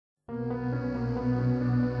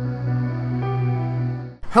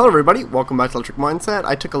Hello everybody, welcome back to Electric Mindset.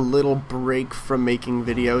 I took a little break from making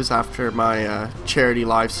videos after my charity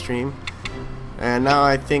live stream, and now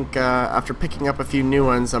I think after picking up a few new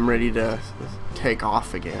ones I'm ready to take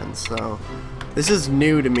off again. So this is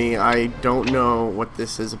new to me. I don't know what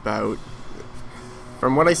this is about.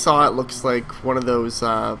 From what I saw, it looks like one of those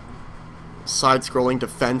side-scrolling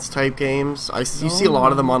defense type games. You see a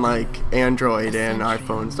lot of them on like Android and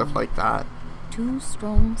iPhone, stuff like that. Two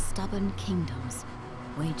strong, stubborn kingdoms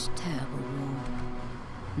waged terrible war.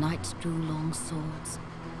 Knights drew long swords,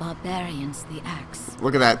 barbarians the axe.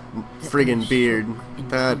 Look at that friggin' beard.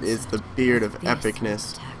 That is the beard of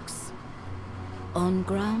epicness. Attacks. On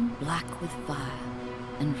ground black with fire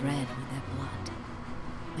and red with their blood,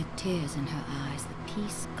 with tears in her eyes, the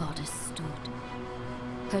peace goddess stood.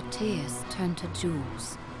 Her tears turned to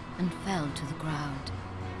jewels and fell to the ground,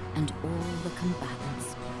 and all the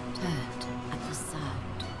combatants turned at the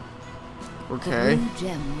sound. Okay. The blue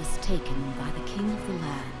gem was taken by the king of the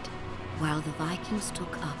land, while the Vikings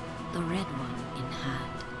took up the red one in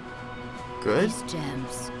hand. Good. These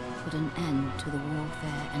gems put an end to the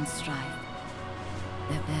warfare and strife.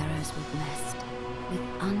 Their bearers were blessed with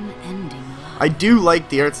unending life. I do like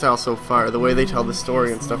the art style so far, the way they tell the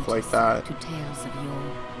story and stuff like that. To tales of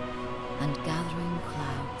yore, and gathering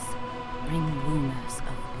clouds bring rumors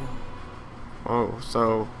of war. Oh,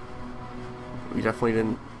 so we definitely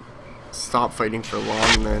didn't stop fighting for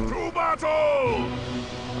long then. To battle!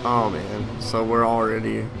 Oh man, so we're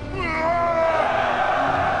already...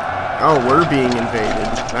 Oh, we're being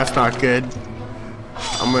invaded. That's not good.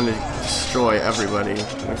 I'm gonna destroy everybody.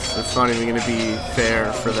 It's not even gonna be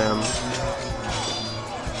fair for them.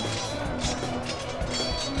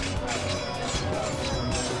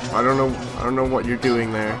 I don't know what you're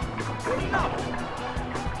doing there.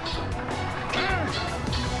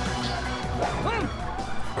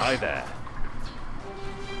 Hi there.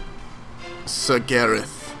 Sir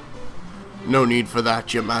Gareth. No need for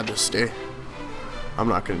that, your majesty. I'm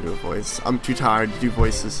not gonna do a voice. I'm too tired to do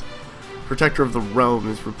voices. Protector of the realm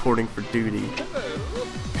is reporting for duty.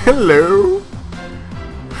 Hello!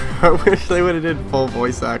 I wish they would have did full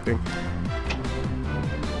voice acting.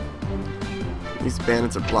 These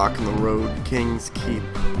bandits are blocking the road. King's Keep.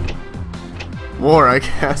 War, I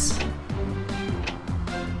guess.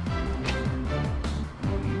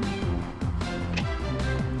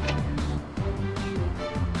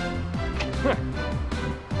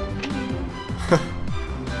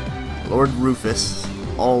 Lord Rufus,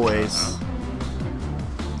 always.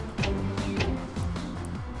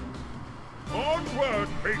 Onward,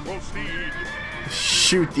 faithful steed.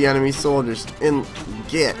 Shoot the enemy soldiers and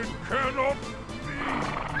get. It cannot be.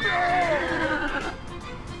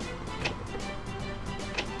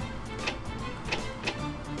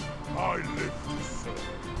 I live to serve.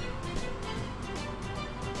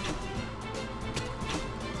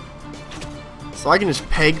 So I can just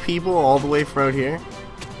peg people all the way from out here?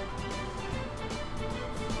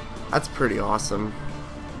 That's pretty awesome.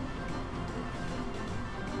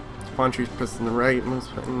 Spawn trees pressing the right, moves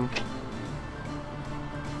button.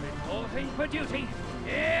 Reporting for duty.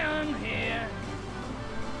 Here I'm here.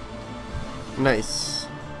 Nice.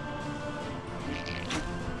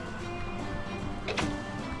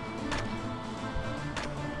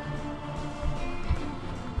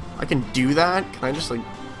 I can do that? Can I just like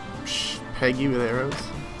peg you with arrows?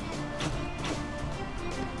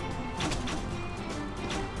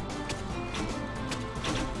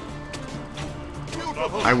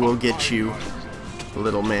 I will get you,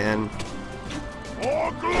 little man.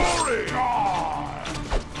 For glory!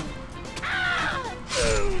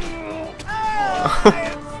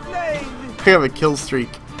 I have a kill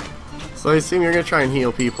streak. So I assume you're gonna try and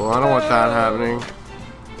heal people. I don't want that happening.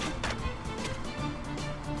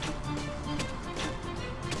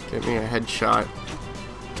 Get me a headshot.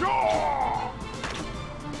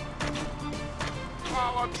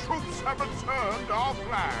 Our troops have returned our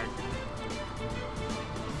flag.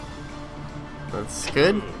 That's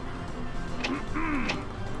good.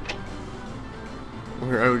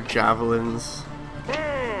 We're out of javelins.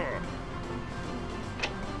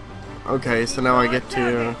 Okay, so now I get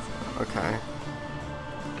to... Okay.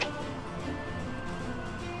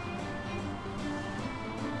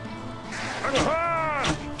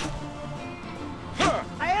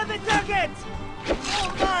 I have the target.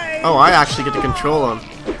 Oh, I actually get to control them.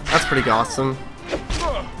 That's pretty awesome.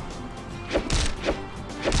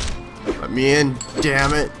 Let me in,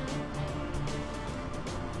 damn it.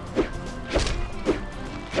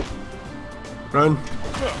 Run.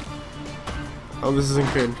 Oh, this isn't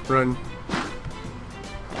good. Run.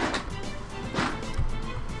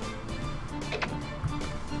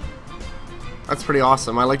 That's pretty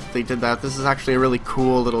awesome. I like that they did that. This is actually a really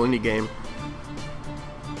cool little indie game.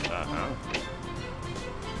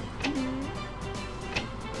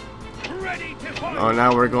 Ready to fight. Oh,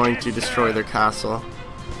 now we're going to destroy their castle.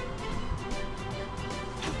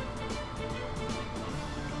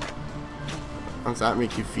 How does that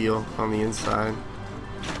make you feel on the inside?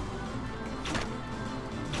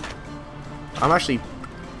 I'm actually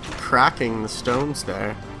cracking the stones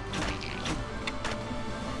there.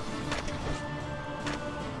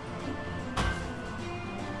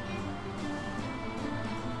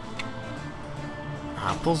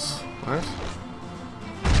 Apples? What?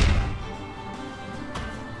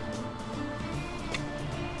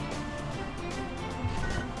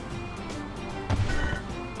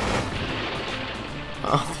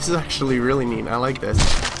 Oh, this is actually really neat. I like this.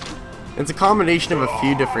 It's a combination of a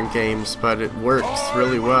few different games, but it works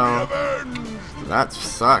really well. That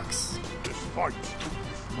sucks. This fight is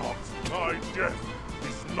not my death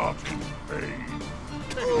is not in vain.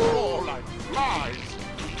 They roar like flies.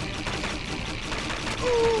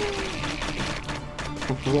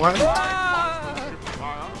 What?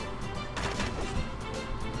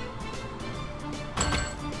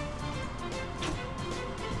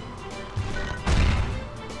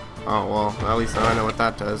 Oh well, at least now I know what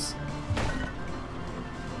that does.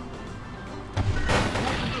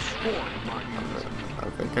 I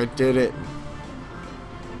think I did it.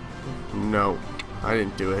 No, I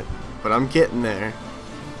didn't do it, but I'm getting there.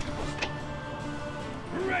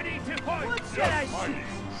 Ready to fight. Yes, my liege.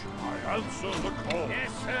 I answer the call.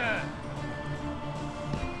 Yes, sir.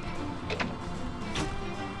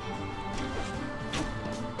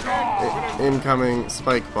 Incoming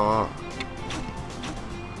spike ball.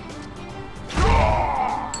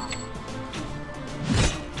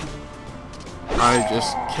 I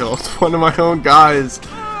just killed one of my own guys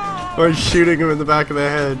by shooting him in the back of the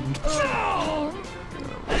head.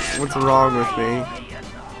 What's wrong with me?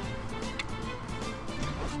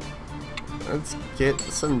 Let's get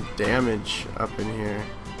some damage up in here.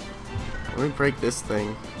 Let me break this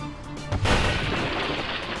thing.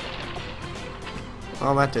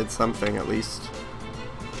 Well, that did something at least.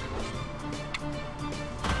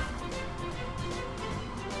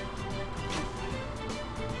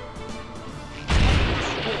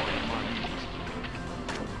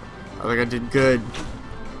 I think I did good.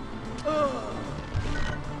 Do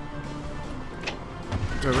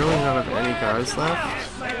I really not have any guys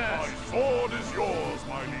left? My sword is yours,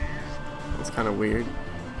 my liege. That's kind of weird.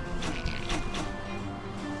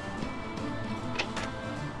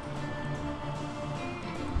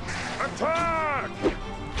 Attack!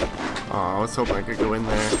 Oh, I was hoping I could go in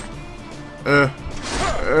there.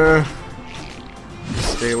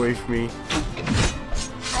 Stay away from me.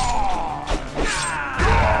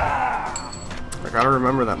 I gotta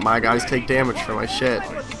remember that my guys take damage for my shit.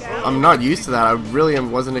 I'm not used to that. I really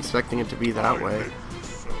wasn't expecting it to be that way.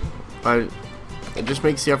 But it just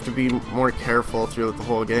makes you have to be more careful throughout the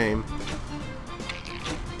whole game.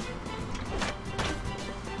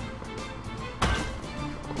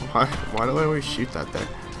 Why do I always shoot that there?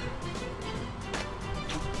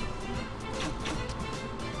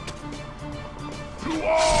 To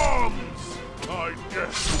arms! My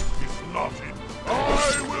death is not in.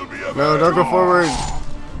 I will be a No, don't go forward!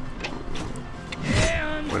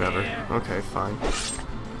 Yeah, Whatever. Okay, fine.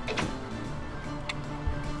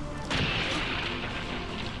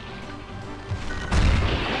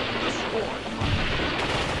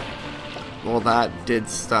 Well, that did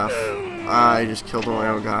stuff. I just killed my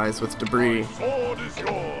own guys with debris. sword is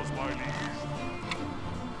yours, my liege.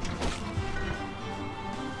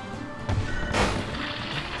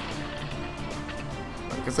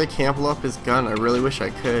 I guess I can't blow up his gun. I really wish I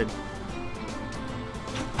could.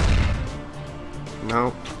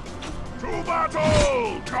 Nope. To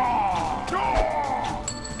battle! Gah! Gah!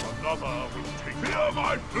 Another will take fear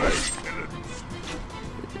my blade, villains.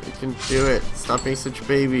 You can do it. Stop being such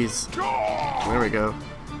babies. Gah! There we go.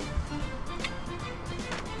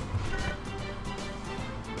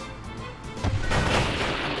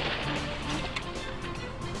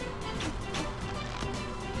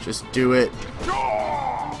 Just do it.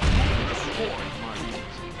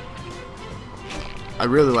 I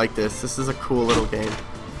really like this. This is a cool little game.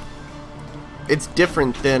 It's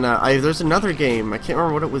different than there's another game. I can't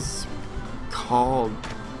remember what it was called.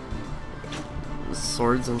 It was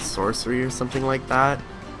Swords and Sorcery or something like that.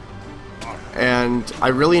 And I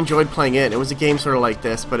really enjoyed playing it. It was a game sort of like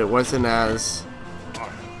this, but it wasn't as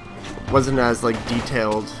like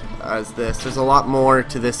detailed as this. There's a lot more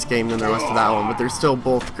to this game than there was to that one, but they're still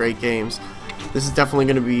both great games. This is definitely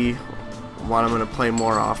going to be one I'm going to play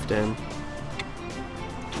more often.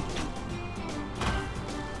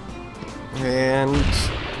 And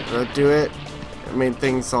do it. I mean,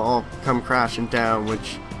 things all come crashing down,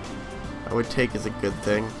 which I would take as a good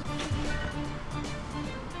thing.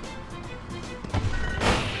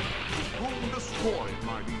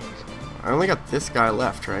 I only got this guy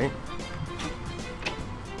left, right?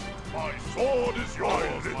 My sword is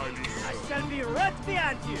yours, my liege. I shall be right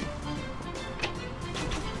behind you.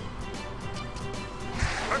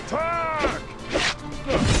 Attack!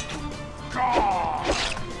 Gah!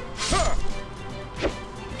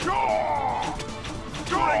 Gah!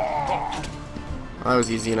 Gah! That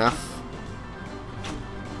was easy enough.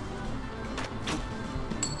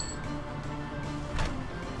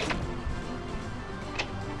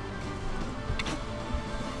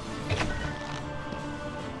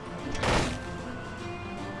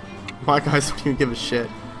 My guys don't even give a shit.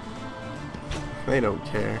 They don't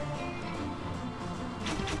care.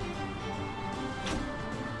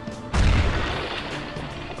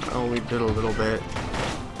 Oh, we did a little bit.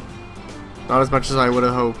 Not as much as I would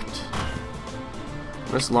have hoped.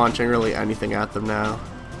 I'm just launching really anything at them now.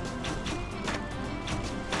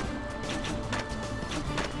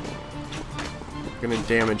 I'm gonna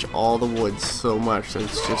damage all the wood so much that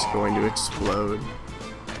it's just going to explode.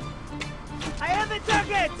 I have a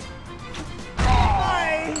target.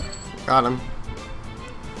 Bye. Got him.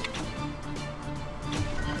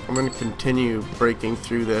 I'm gonna continue breaking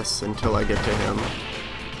through this until I get to him.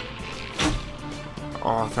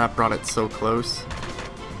 Oh, that brought it so close.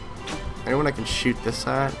 Anyone I can shoot this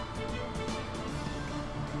at?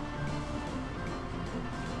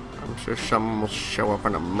 I'm sure someone will show up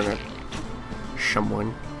in a minute.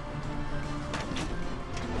 Someone.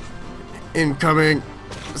 Incoming!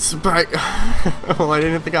 Spike! Well, I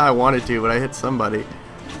didn't hit the guy I wanted to, but I hit somebody.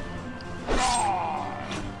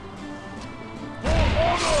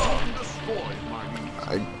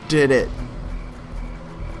 I did it!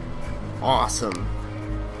 Awesome.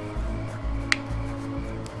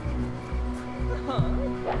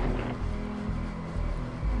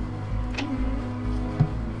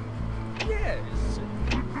 Yes.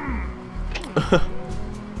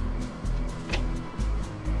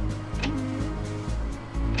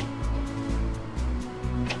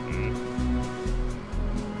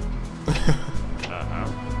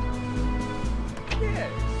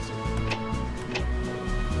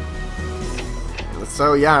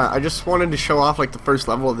 So yeah, I just wanted to show off like the first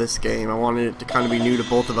level of this game. I wanted it to kind of be new to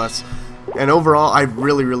both of us. And overall, I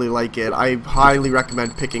really like it. I highly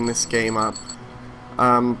recommend picking this game up.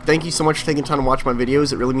 Thank you so much for taking time to watch my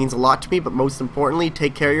videos. It really means a lot to me, but most importantly,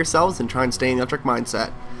 take care of yourselves and try and stay in the electric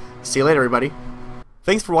mindset. See you later, everybody.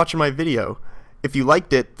 Thanks for watching my video. If you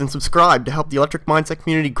liked it, then subscribe to help the electric mindset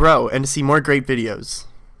community grow and to see more great videos.